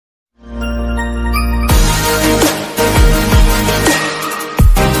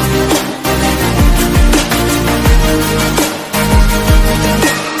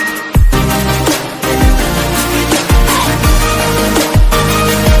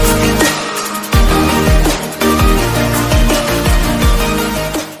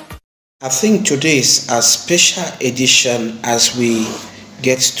think today is a special edition as we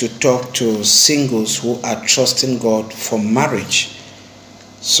get to talk to singles who are trusting God for marriage.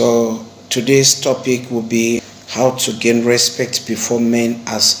 So today's topic will be how to gain respect before men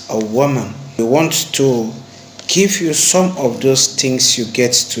as a woman. We want to give you some of those things you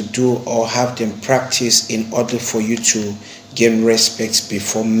get to do or have them practice in order for you to gain respect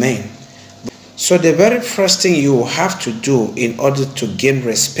before men. So the very first thing you have to do in order to gain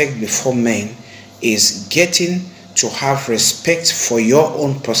respect before men is getting to have respect for your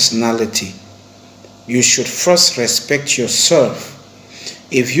own personality. You should first respect yourself.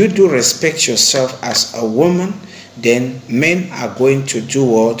 If you do respect yourself as a woman, then men are going to do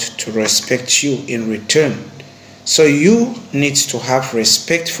what? To respect you in return. So you need to have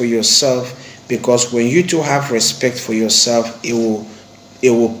respect for yourself, because when you do have respect for yourself, it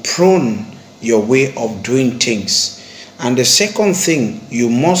will prone your way of doing things. And the second thing you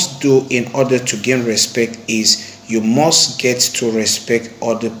must do in order to gain respect is you must get to respect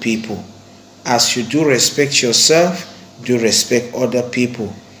other people. As you do respect yourself, do respect other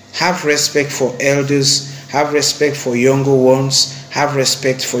people. Have respect for elders, have respect for younger ones, have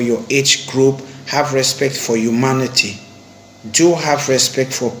respect for your age group, have respect for humanity. Do have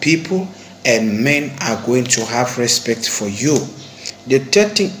respect for people, and men are going to have respect for you. The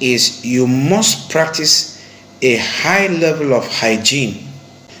third thing is you must practice a high level of hygiene.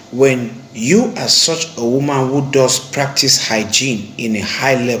 When you are such a woman who does practice hygiene in a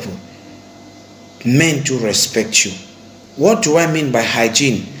high level, men do respect you. What do I mean by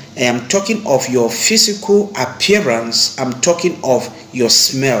hygiene? I am talking of your physical appearance. I'm talking of your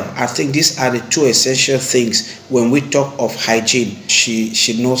smell. I think these are the two essential things when we talk of hygiene.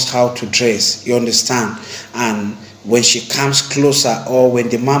 She knows how to dress, you understand? And when she comes closer, or when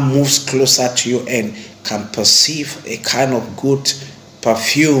the man moves closer to you and can perceive a kind of good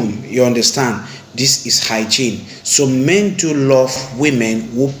perfume, you understand? This is hygiene. So men do love women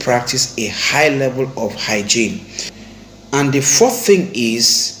who practice a high level of hygiene. And the fourth thing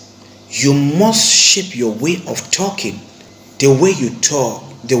is you must shape your way of talking. The way you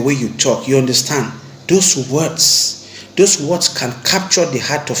talk, you understand? Those words can capture the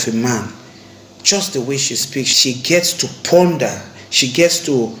heart of a man. Just the way she speaks, she gets to ponder, she gets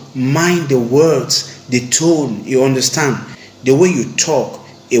to mind the words, the tone, you understand? The way you talk,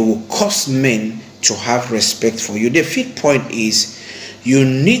 it will cause men to have respect for you. The fifth point is you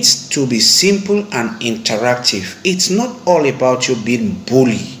need to be simple and interactive. It's not all about you being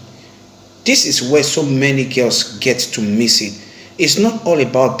bully. This is where so many girls get to miss it. It's not all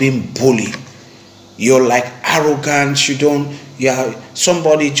about being bully. You're like arrogant,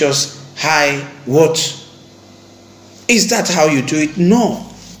 somebody just, hi, what? Is that how you do it? No.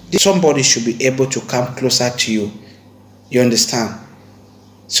 Somebody should be able to come closer to you. You understand?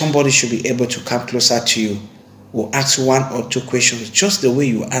 Somebody should be able to come closer to you. Will ask one or two questions. Just the way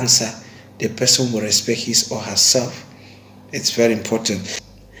you answer, the person will respect his or herself. It's very important.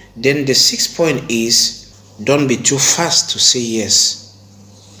 Then the sixth point is don't be too fast to say yes.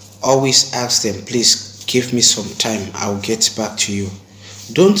 Always ask them, please give me some time. I'll get back to you.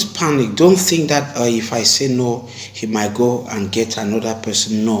 Don't panic. Don't think that if I say no, he might go and get another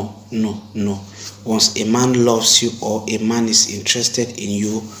person. No. Once a man loves you or a man is interested in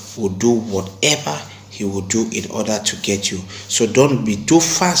you, will do whatever he will do in order to get you. So don't be too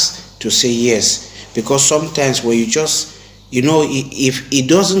fast to say yes, because sometimes when you just, if it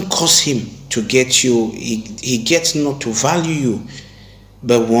doesn't cost him to get you, he gets not to value you.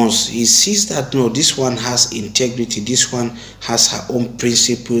 But once he sees that, no, this one has integrity, this one has her own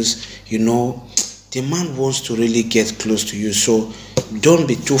principles, the man wants to really get close to you. So don't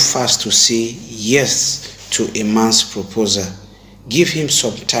be too fast to say yes to a man's proposal. Give him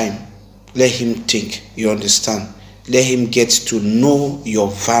some time. Let him think, you understand? Let him get to know your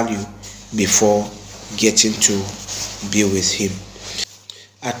value before getting to be with him.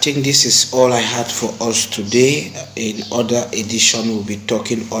 I think this is all I had for us today. In other edition, we'll be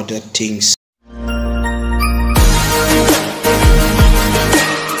talking other things.